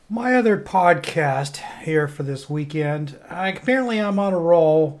My other podcast here for this weekend, apparently I'm on a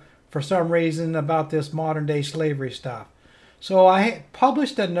roll for some reason about this modern day slavery stuff. So I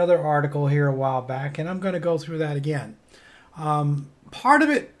published another article here a while back, and I'm going to go through that again. Part of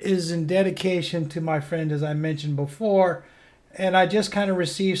it is in dedication to my friend, as I mentioned before, and I just kind of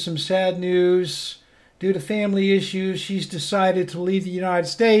received some sad news. Due to family issues, she's decided to leave the United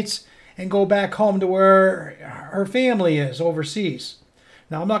States and go back home to where her family is overseas.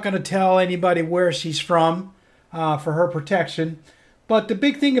 Now, I'm not going to tell anybody where she's from for her protection, but the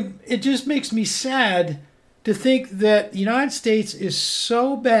big thing, it just makes me sad to think that the United States is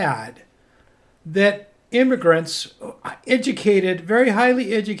so bad that immigrants, educated, very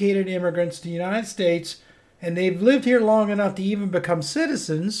highly educated immigrants to the United States, and they've lived here long enough to even become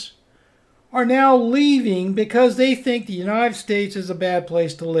citizens, are now leaving because they think the United States is a bad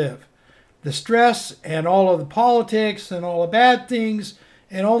place to live. The stress and all of the politics and all the bad things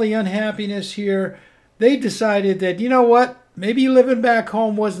and all the unhappiness here, they decided that, you know what, maybe living back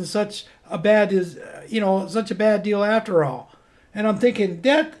home wasn't such a bad deal after all. And I'm thinking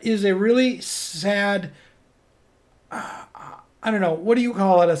that is a really sad, what do you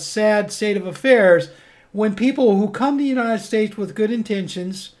call it, a sad state of affairs when people who come to the United States with good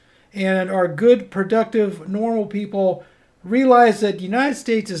intentions and are good, productive, normal people realize that the United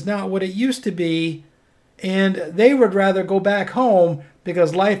States is not what it used to be, and they would rather go back home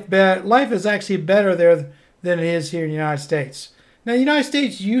because life is actually better there than it is here in the United States. Now, the United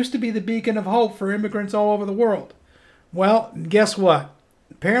States used to be the beacon of hope for immigrants all over the world. Well, guess what?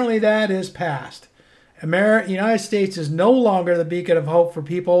 Apparently that is past. United States is no longer the beacon of hope for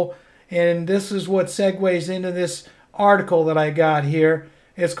people, and this is what segues into this article that I got here.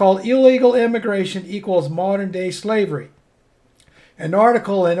 It's called Illegal Immigration Equals Modern Day Slavery. An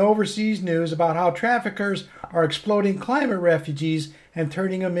article in Overseas News about how traffickers are exploiting climate refugees and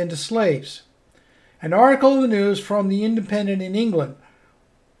turning them into slaves. An article in the news from The Independent in England.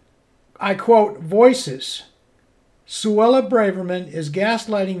 I quote, Voices. Suella Braverman is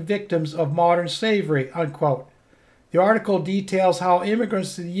gaslighting victims of modern slavery, unquote. The article details how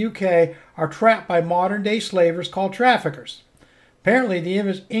immigrants to the UK are trapped by modern-day slavers called traffickers. Apparently,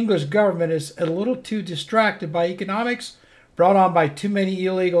 the English government is a little too distracted by economics, brought on by too many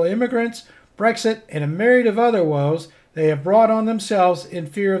illegal immigrants, Brexit, and a myriad of other woes they have brought on themselves in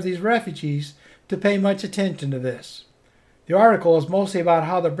fear of these refugees to pay much attention to this. The article is mostly about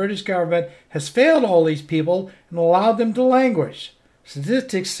how the British government has failed all these people and allowed them to languish.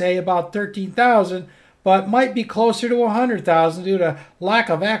 Statistics say about 13,000, but might be closer to 100,000 due to lack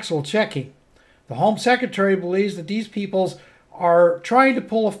of actual checking. The Home Secretary believes that these peoples are trying to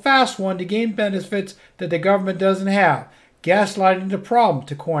pull a fast one to gain benefits that the government doesn't have. Gaslighting the problem,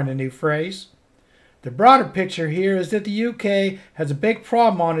 to coin a new phrase. The broader picture here is that the UK has a big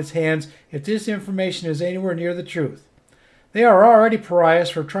problem on its hands if this information is anywhere near the truth. They are already pariahs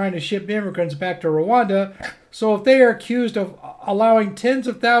for trying to ship immigrants back to Rwanda, so if they are accused of allowing tens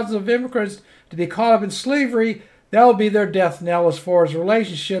of thousands of immigrants to be caught up in slavery, that will be their death knell as far as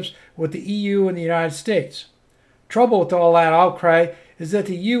relationships with the EU and the United States. Trouble with all that outcry is that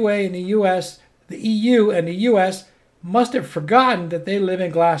the EU and the US must have forgotten that they live in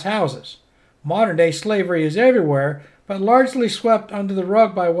glass houses. Modern-day slavery is everywhere, but largely swept under the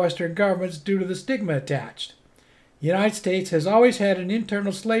rug by Western governments due to the stigma attached. The United States has always had an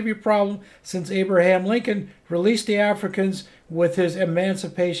internal slavery problem since Abraham Lincoln released the Africans with his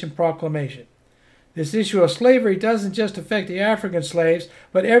Emancipation Proclamation. This issue of slavery doesn't just affect the African slaves,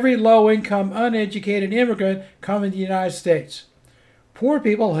 but every low-income, uneducated immigrant coming to the United States. Poor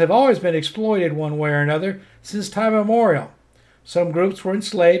people have always been exploited one way or another since time immemorial. Some groups were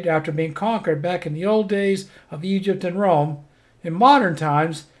enslaved after being conquered back in the old days of Egypt and Rome. In modern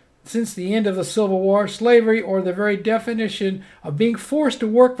times, since the end of the Civil War, slavery, or the very definition of being forced to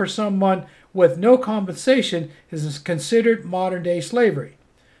work for someone with no compensation, is considered modern-day slavery.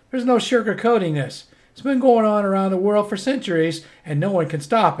 There's no sugarcoating this. It's been going on around the world for centuries, and no one can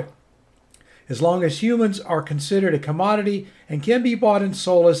stop it. As long as humans are considered a commodity and can be bought and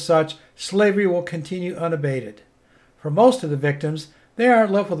sold as such, slavery will continue unabated. For most of the victims, they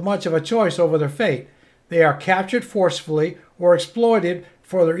aren't left with much of a choice over their fate. They are captured forcefully or exploited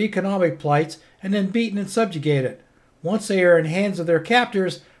for their economic plights and then beaten and subjugated. Once they are in hands of their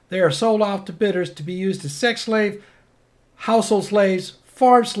captors, they are sold off to bidders to be used as sex slaves, household slaves,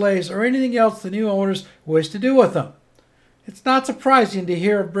 farm slaves, or anything else the new owners wish to do with them. It's not surprising to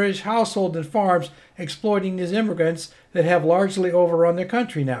hear of British households and farms exploiting these immigrants that have largely overrun their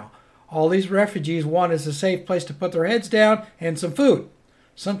country now. All these refugees want is a safe place to put their heads down and some food.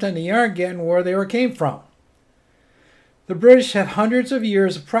 Sometimes they aren't getting where they came from. The British have hundreds of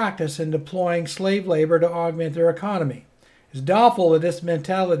years of practice in deploying slave labor to augment their economy. It's doubtful that this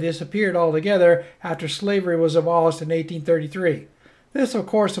mentality disappeared altogether after slavery was abolished in 1833. This, of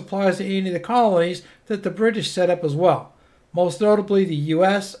course, applies to any of the colonies that the British set up as well, most notably the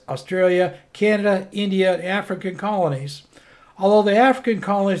US, Australia, Canada, India, and African colonies. Although the African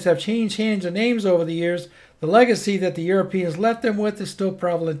colonies have changed hands and names over the years, the legacy that the Europeans left them with is still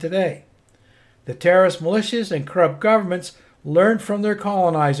prevalent today. The terrorist militias and corrupt governments learned from their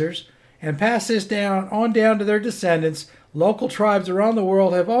colonizers and passed this on down to their descendants. Local tribes around the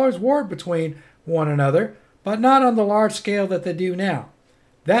world have always warred between one another, but not on the large scale that they do now.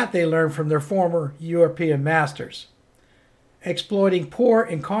 That they learned from their former European masters. Exploiting poor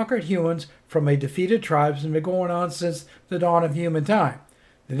and conquered humans from a defeated tribe has been going on since the dawn of human time.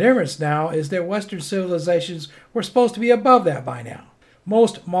 The difference now is that Western civilizations were supposed to be above that by now.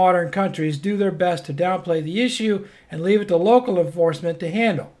 Most modern countries do their best to downplay the issue and leave it to local enforcement to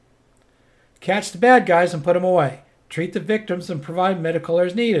handle. Catch the bad guys and put them away. Treat the victims and provide medical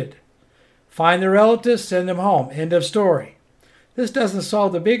as needed. Find their relatives, send them home. End of story. This doesn't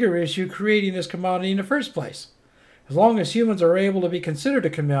solve the bigger issue creating this commodity in the first place. As long as humans are able to be considered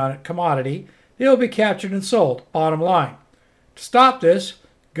a commodity, they will be captured and sold. Bottom line. To stop this,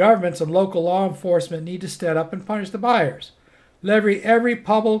 governments and local law enforcement need to step up and punish the buyers. Levy every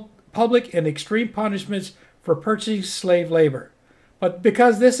public and extreme punishments for purchasing slave labor. But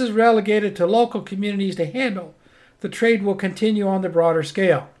because this is relegated to local communities to handle, the trade will continue on the broader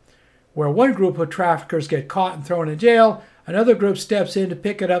scale. Where one group of traffickers get caught and thrown in jail, another group steps in to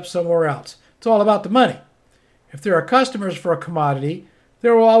pick it up somewhere else. It's all about the money. If there are customers for a commodity,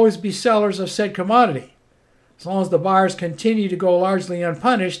 there will always be sellers of said commodity. As long as the buyers continue to go largely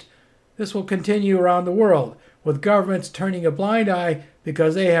unpunished, this will continue around the world, with governments turning a blind eye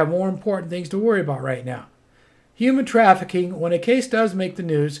because they have more important things to worry about right now. Human trafficking, when a case does make the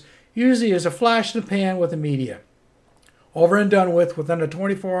news, usually is a flash in the pan with the media. Over and done with within a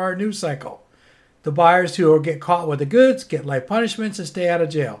 24-hour news cycle. The buyers who get caught with the goods get life punishments and stay out of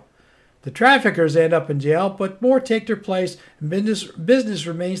jail. The traffickers end up in jail, but more take their place, and business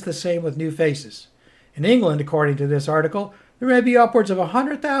remains the same with new faces. In England, according to this article, there may be upwards of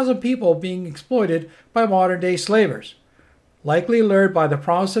 100,000 people being exploited by modern-day slavers, likely lured by the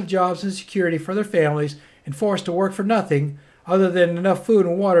promise of jobs and security for their families and forced to work for nothing other than enough food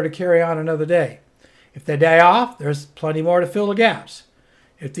and water to carry on another day. If they die off, there's plenty more to fill the gaps.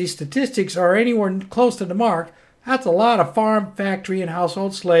 If these statistics are anywhere close to the mark, that's a lot of farm, factory, and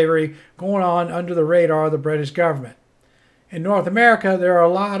household slavery going on under the radar of the British government. In North America, there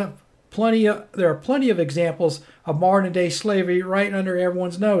are plenty of examples of modern-day slavery right under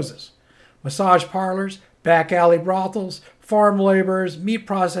everyone's noses. Massage parlors, back alley brothels, farm laborers, meat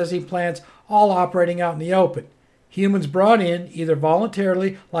processing plants, all operating out in the open. Humans brought in, either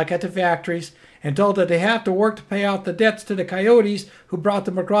voluntarily, like at the factories, and told that they have to work to pay out the debts to the coyotes who brought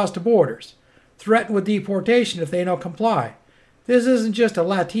them across the borders, threatened with deportation if they don't comply. This isn't just a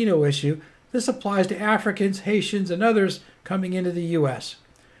Latino issue. This applies to Africans, Haitians, and others coming into the U.S.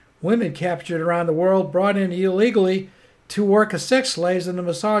 Women captured around the world, brought in illegally to work as sex slaves in the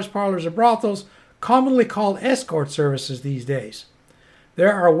massage parlors or brothels, commonly called escort services these days.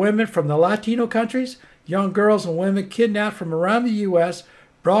 There are women from the Latino countries, young girls and women kidnapped from around the U.S.,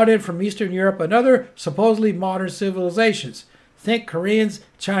 brought in from Eastern Europe and other supposedly modern civilizations. Think Koreans,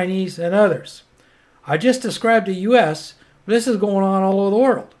 Chinese, and others. I just described the U.S., but this is going on all over the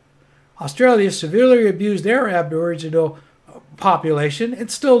world. Australia severely abused their Aboriginal population and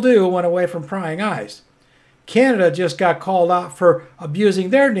still do when away from prying eyes. Canada just got called out for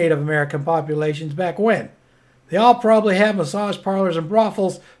abusing their Native American populations back when. They all probably have massage parlors and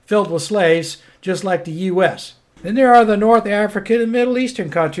brothels filled with slaves, just like the U.S. Then there are the North African and Middle Eastern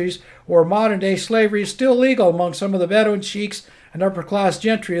countries where modern-day slavery is still legal among some of the Bedouin sheiks and upper-class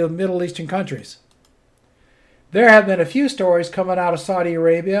gentry of the Middle Eastern countries. There have been a few stories coming out of Saudi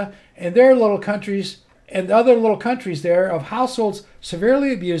Arabia and their little countries and other little countries there of households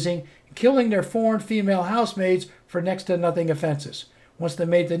severely abusing and killing their foreign female housemaids for next to nothing offenses. Once they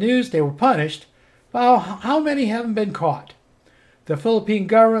made the news, they were punished. Well, how many haven't been caught? The Philippine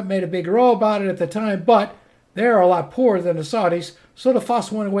government made a big row about it at the time, but they are a lot poorer than the Saudis, so the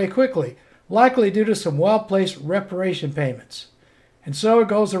fuss went away quickly, likely due to some well-placed reparation payments. And so it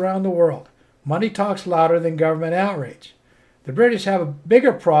goes around the world. Money talks louder than government outrage. The British have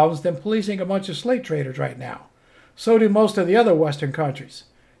bigger problems than policing a bunch of slave traders right now. So do most of the other Western countries.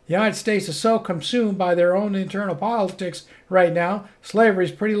 The United States is so consumed by their own internal politics right now, slavery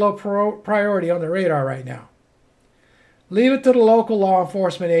is pretty low priority on the radar right now. Leave it to the local law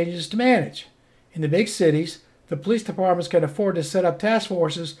enforcement agencies to manage. In the big cities, the police departments can afford to set up task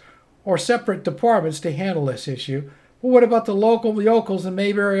forces or separate departments to handle this issue. But what about the local yokels in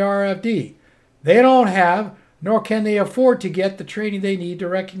Mayberry RFD? They don't have, nor can they afford to get the training they need to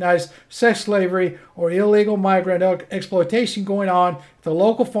recognize sex slavery or illegal migrant exploitation going on at the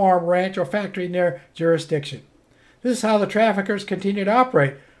local farm, ranch, or factory in their jurisdiction. This is how the traffickers continue to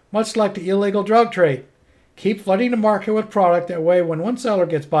operate, much like the illegal drug trade. Keep flooding the market with product. That way, when one seller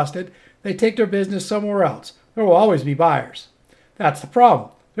gets busted, they take their business somewhere else. There will always be buyers. That's the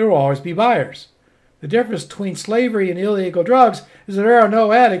problem. There will always be buyers. The difference between slavery and illegal drugs is that there are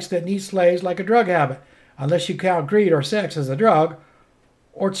no addicts that need slaves like a drug habit, unless you count greed or sex as a drug,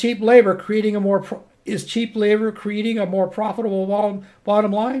 or cheap labor creating a more profitable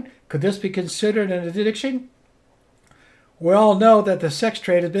bottom line? Could this be considered an addiction? We all know that the sex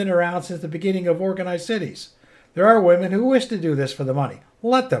trade has been around since the beginning of organized cities. There are women who wish to do this for the money.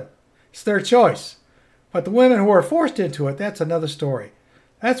 Let them. It's their choice. But the women who are forced into it, that's another story.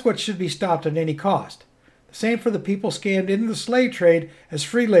 That's what should be stopped at any cost. The same for the people scammed into the slave trade as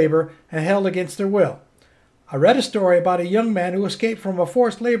free labor and held against their will. I read a story about a young man who escaped from a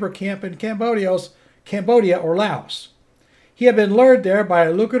forced labor camp in Cambodia or Laos. He had been lured there by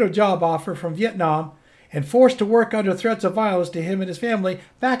a lucrative job offer from Vietnam and forced to work under threats of violence to him and his family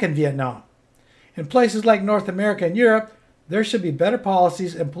back in Vietnam. In places like North America and Europe, there should be better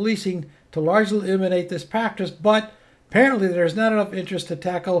policies and policing to largely eliminate this practice, but apparently there's not enough interest to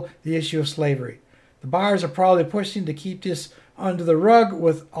tackle the issue of slavery. The buyers are probably pushing to keep this under the rug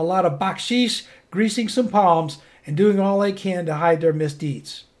with a lot of bakshish, greasing some palms, and doing all they can to hide their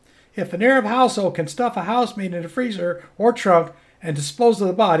misdeeds. If an Arab household can stuff a housemaid in a freezer or trunk and dispose of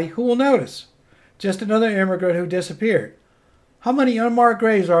the body, who will notice? Just another immigrant who disappeared. How many unmarked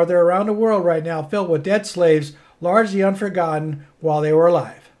graves are there around the world right now filled with dead slaves, largely unforgotten while they were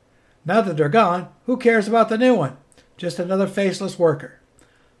alive? Now that they're gone, who cares about the new one? Just another faceless worker.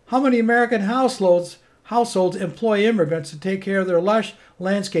 How many American households employ immigrants to take care of their lush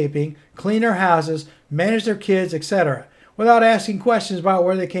landscaping, clean their houses, manage their kids, etc., without asking questions about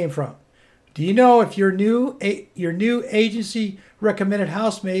where they came from? Do you know if your new agency recommended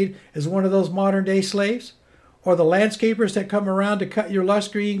housemaid is one of those modern day slaves? Or the landscapers that come around to cut your lush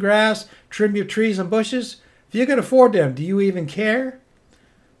green grass, trim your trees and bushes? If you can afford them, do you even care?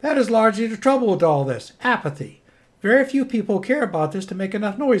 That is largely the trouble with all this, apathy. Very few people care about this to make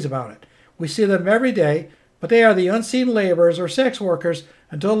enough noise about it. We see them every day, but they are the unseen laborers or sex workers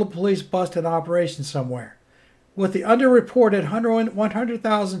until the police bust an operation somewhere. With the underreported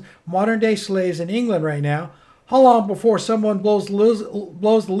 100,000 modern-day slaves in England right now, how long before someone blows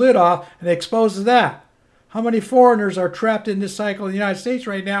the lid off and exposes that? How many foreigners are trapped in this cycle in the United States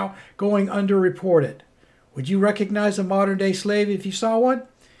right now going underreported? Would you recognize a modern-day slave if you saw one?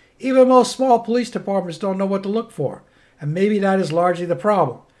 Even most small police departments don't know what to look for, and maybe that is largely the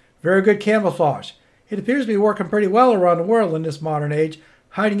problem. Very good camouflage. It appears to be working pretty well around the world in this modern age,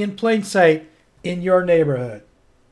 hiding in plain sight in your neighborhood.